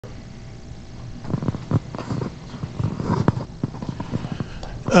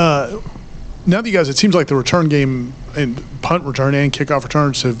Now that you guys, it seems like the return game and punt return and kickoff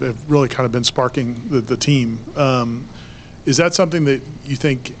returns have really kind of been sparking the team. Is that something that you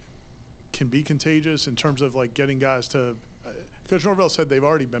think can be contagious in terms of like getting guys to Coach Norvell said they've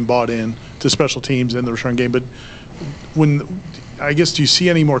already been bought in to special teams in the return game, but I guess, do you see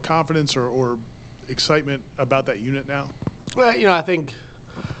any more confidence or excitement about that unit now? Well, I think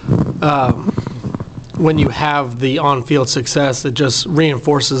when you have the on-field success, it just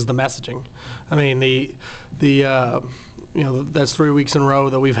reinforces the messaging. I mean, that's 3 weeks in a row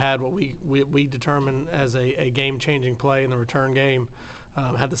that we've had what we determine as a game-changing play in the return game.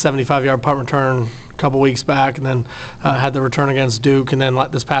 Had the 75-yard punt return a couple weeks back, and then had the return against Duke, and then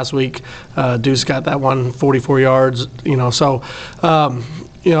this past week, Duke's got that one 44 yards. So.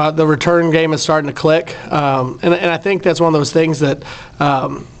 The return game is starting to click, and I think that's one of those things that,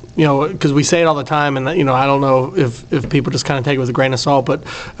 because we say it all the time, and I don't know if people just kind of take it with a grain of salt, but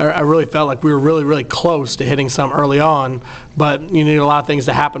I really felt like we were really, really close to hitting some early on, but you need a lot of things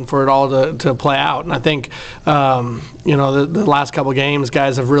to happen for it all to play out. And I think, the last couple of games,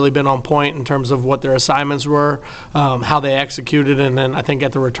 guys have really been on point in terms of what their assignments were, how they executed, and then I think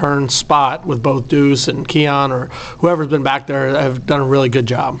at the return spot with both Deuce and Keon or whoever's been back there have done a really good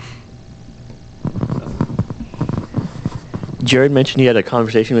job. Jared mentioned he had a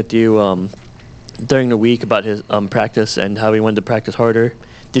conversation with you during the week about his practice and how he wanted to practice harder.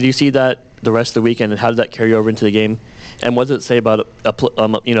 Did you see that the rest of the weekend, and how did that carry over into the game? And what does it say about a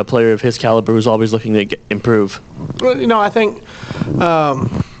player of his caliber who's always looking to improve? Well, I think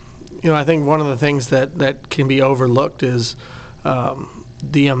I think one of the things that can be overlooked is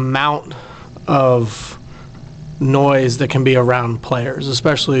the amount of noise that can be around players,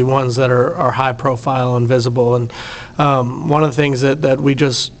 especially ones that are high profile and visible. And one of the things that we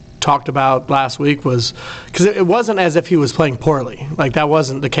just talked about last week was, because it wasn't as if he was playing poorly, like that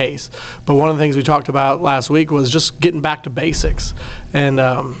wasn't the case, but one of the things we talked about last week was just getting back to basics and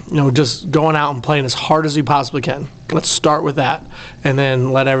just going out and playing as hard as you possibly can. Let's start with that, and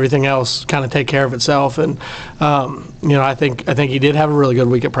then let everything else kind of take care of itself. And I think he did have a really good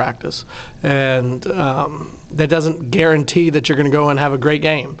week at practice, and that doesn't guarantee that you're going to go and have a great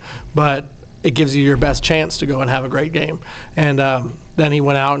game, but it gives you your best chance to go and have a great game. And then he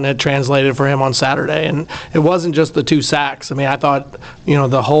went out and it translated for him on Saturday. And it wasn't just the 2 sacks. I mean, I thought,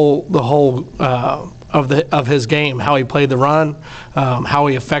 the whole of his game, how he played the run, how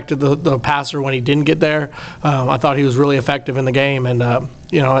he affected the passer when he didn't get there. I thought he was really effective in the game. And,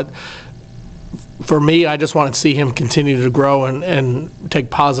 for me, I just want to see him continue to grow and take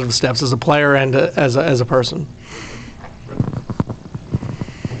positive steps as a player and as a person.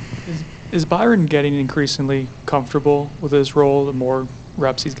 Is Byron getting increasingly comfortable with his role the more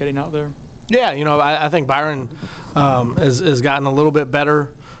reps he's getting out there? Yeah, I think Byron has gotten a little bit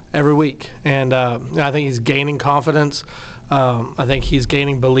better every week, and I think he's gaining confidence. I think he's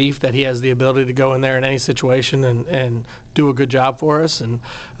gaining belief that he has the ability to go in there in any situation and do a good job for us, and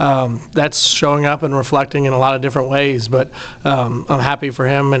that's showing up and reflecting in a lot of different ways. But I'm happy for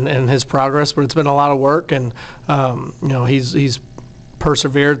him and his progress, but it's been a lot of work, and he's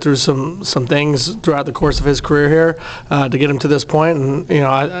persevered through some things throughout the course of his career here to get him to this point. And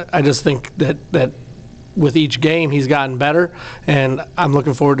I just think that with each game he's gotten better, and I'm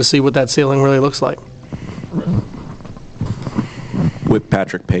looking forward to see what that ceiling really looks like. With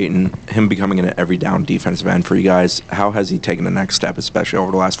Patrick Payton, him becoming an every down defensive end for you guys, how has he taken the next step, especially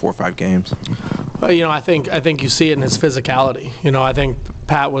over the last 4 or 5 games? Well, I think you see it in his physicality. I think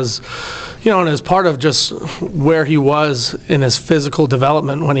Pat was, and as part of just where he was in his physical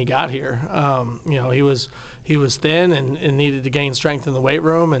development when he got here. He was thin and needed to gain strength in the weight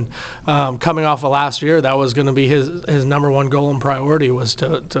room. And coming off of last year, that was going to be his number one goal and priority, was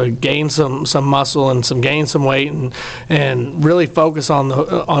to gain some muscle and gain some weight and really focus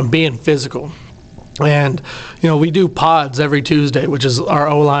on being physical. And we do pods every Tuesday, which is our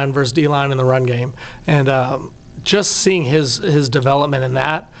O-line versus D-line in the run game, and just seeing his development in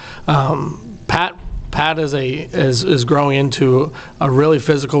that, Pat is growing into a really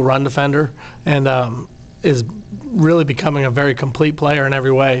physical run defender, and is really becoming a very complete player in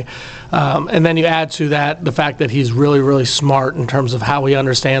every way. And then you add to that the fact that he's really, really smart in terms of how he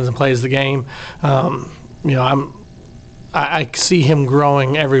understands and plays the game. I see him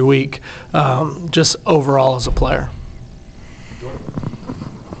growing every week, just overall as a player.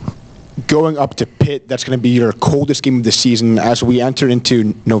 Going up to Pitt, that's going to be your coldest game of the season. As we enter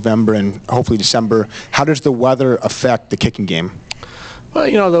into November and hopefully December, how does the weather affect the kicking game?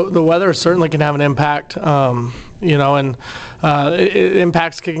 Well, the weather certainly can have an impact, and it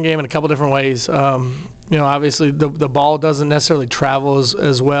impacts kicking game in a couple different ways. Obviously the ball doesn't necessarily travel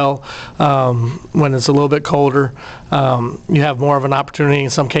as well when it's a little bit colder. You have more of an opportunity in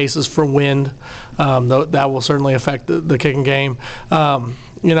some cases for wind. That will certainly affect the kicking game.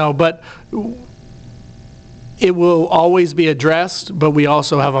 But it will always be addressed, but we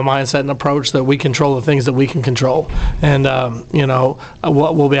also have a mindset and approach that we control the things that we can control. And,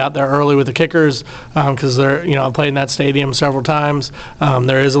 we'll be out there early with the kickers because they're, I played in that stadium several times.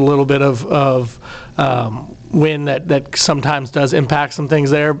 There is a little bit of wind that sometimes does impact some things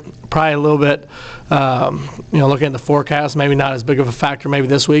there. Probably a little bit, looking at the forecast, maybe not as big of a factor maybe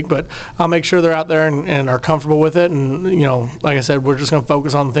this week, but I'll make sure they're out there and are comfortable with it. And, like I said, we're just going to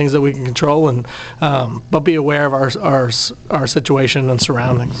focus on the things that we can control and but be aware of our situation and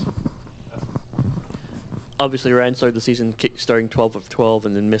surroundings. Obviously, Ryan started the season starting 12 of 12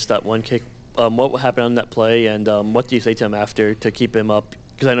 and then missed that one kick. What happened on that play, and what do you say to him after to keep him up?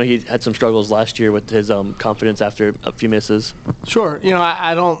 Because I know he had some struggles last year with his confidence after a few misses. Sure.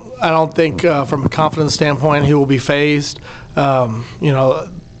 I don't think from a confidence standpoint he will be phased.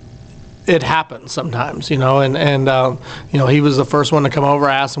 It happens sometimes, and he was the first one to come over.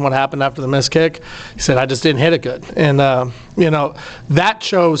 I asked him what happened after the missed kick. He said, I just didn't hit it good. And, that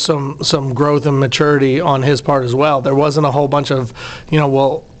shows some growth and maturity on his part as well. There wasn't a whole bunch of,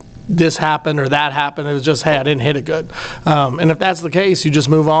 this happened or that happened. It was just, hey, I didn't hit it good. And if that's the case, you just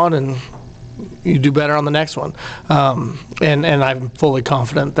move on and you do better on the next one. And I'm fully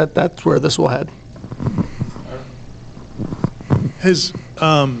confident that that's where this will head. Has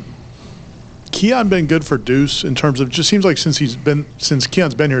Keon been good for Deuce in terms of, just seems like since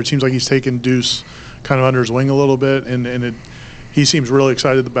Keon's been here, it seems like he's taken Deuce kind of under his wing a little bit, and he seems really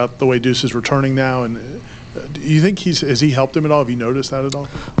excited about the way Deuce is returning now. And do you think has he helped him at all? Have you noticed that at all?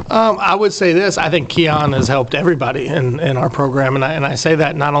 I would say this. I think Keon has helped everybody in our program, and I say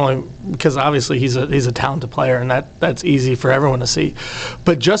that not only because obviously he's a talented player, and that's easy for everyone to see,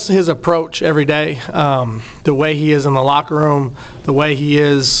 but just his approach every day, the way he is in the locker room, the way he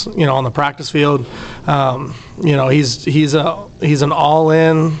is, on the practice field. He's an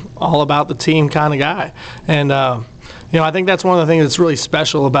all-in, all about the team kind of guy, and. I think that's one of the things that's really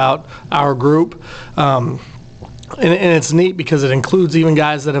special about our group. And it's neat because it includes even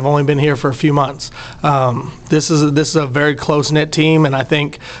guys that have only been here for a few months. This is a very close-knit team, and I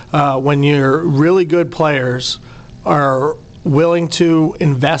think when your really good players are willing to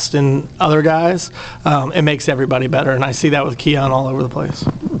invest in other guys, it makes everybody better. And I see that with Keon all over the place.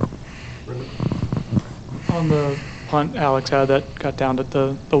 On the punt Alex had that got down to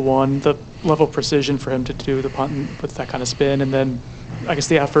the one, the level of precision for him to do the punt with that kind of spin, and then I guess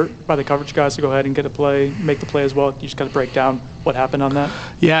the effort by the coverage guys to go ahead and get a play, make the play as well. You just got to break down what happened on that.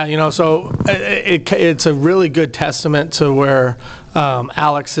 Yeah, so it's a really good testament to where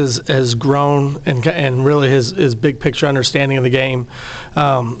Alex has grown and really his big picture understanding of the game.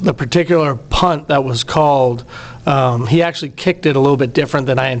 The particular punt that was called, he actually kicked it a little bit different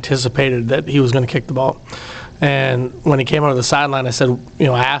than I anticipated that he was going to kick the ball. And when he came over the sideline, I said, I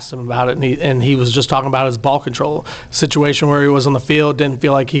asked him about it, and he was just talking about his ball control situation where he was on the field, didn't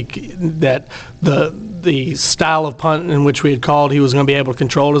feel like that the style of punt in which we had called, he was going to be able to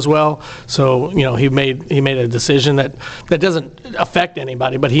control it as well. So, he made a decision that doesn't affect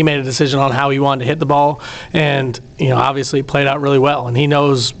anybody, but he made a decision on how he wanted to hit the ball, and obviously it played out really well. And he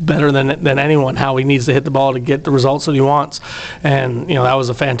knows better than anyone how he needs to hit the ball to get the results that he wants. And that was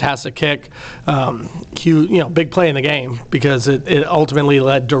a fantastic kick. Big play in the game because it ultimately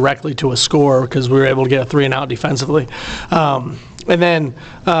led directly to a score because we were able to get a 3-and-out defensively. And then,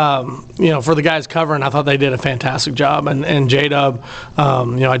 for the guys covering, I thought they did a fantastic job. And J-Dub,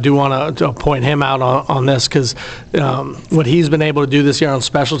 I do want to point him out on this because what he's been able to do this year on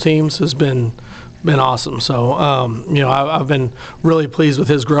special teams has been awesome. So, I've been really pleased with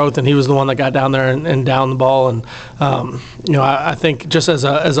his growth, and he was the one that got down there and down the ball. And, I think just as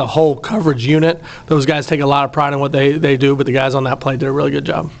a whole coverage unit, those guys take a lot of pride in what they do, but the guys on that play did a really good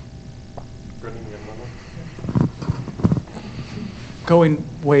job. Going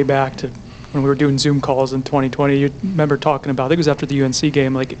way back to when we were doing Zoom calls in 2020, you remember talking about, I think it was after the UNC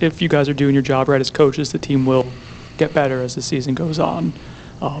game, like if you guys are doing your job right as coaches, the team will get better as the season goes on.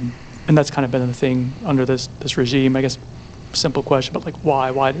 And that's kind of been the thing under this regime. I guess simple question, but like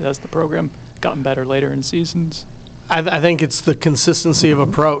why has the program gotten better later in seasons? I think it's the consistency of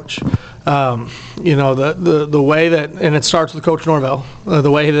approach. The way that, and it starts with Coach Norvell,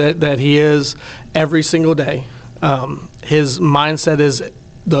 the way that he is every single day. His mindset is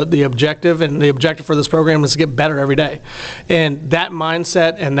the objective, and the objective for this program is to get better every day. And that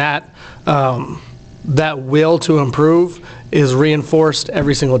mindset and that will to improve is reinforced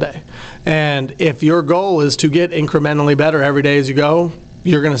every single day. And if your goal is to get incrementally better every day as you go,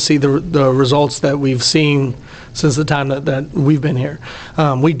 you're going to see the results that we've seen since the time that we've been here.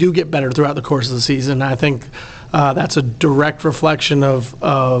 We do get better throughout the course of the season. I think that's a direct reflection of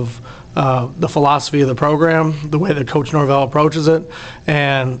the philosophy of the program, the way that Coach Norvell approaches it,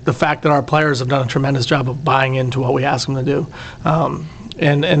 and the fact that our players have done a tremendous job of buying into what we ask them to do.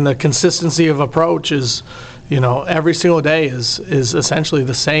 And the consistency of approach is, every single day is essentially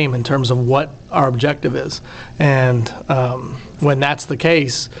the same in terms of what our objective is. And when that's the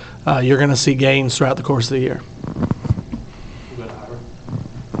case, you're going to see gains throughout the course of the year.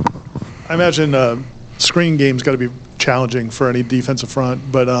 I imagine screen game's got to be challenging for any defensive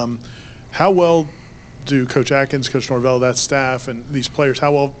front, but how well do Coach Atkins, Coach Norvell, that staff, and these players,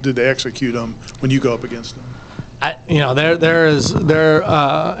 how well did they execute them when you go up against them? They're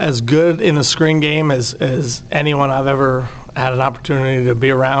as good in the screen game as anyone I've ever had an opportunity to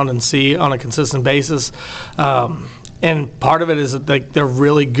be around and see on a consistent basis. And part of it is that they're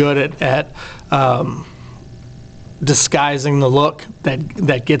really good at disguising the look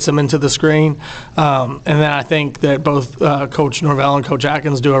that gets them into the screen. And then I think that both Coach Norvell and Coach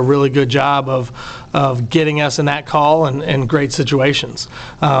Atkins do a really good job of getting us in that call and great situations.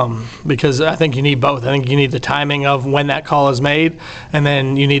 Because I think you need both. I think you need the timing of when that call is made, and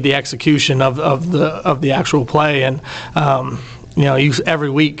then you need the execution of the actual play. And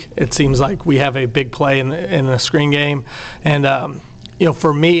every week it seems like we have a big play in the screen game. And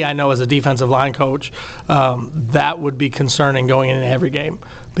for me, I know as a defensive line coach, that would be concerning going into every game,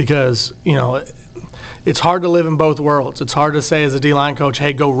 because, it's hard to live in both worlds. It's hard to say as a D-line coach,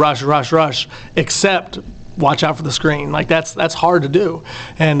 hey, go rush, rush, rush, except watch out for the screen. Like, that's hard to do.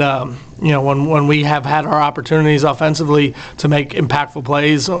 And, when we have had our opportunities offensively to make impactful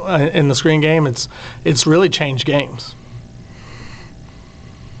plays in the screen game, it's really changed games.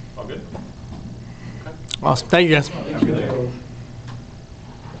 All good? Awesome. Thank you, guys.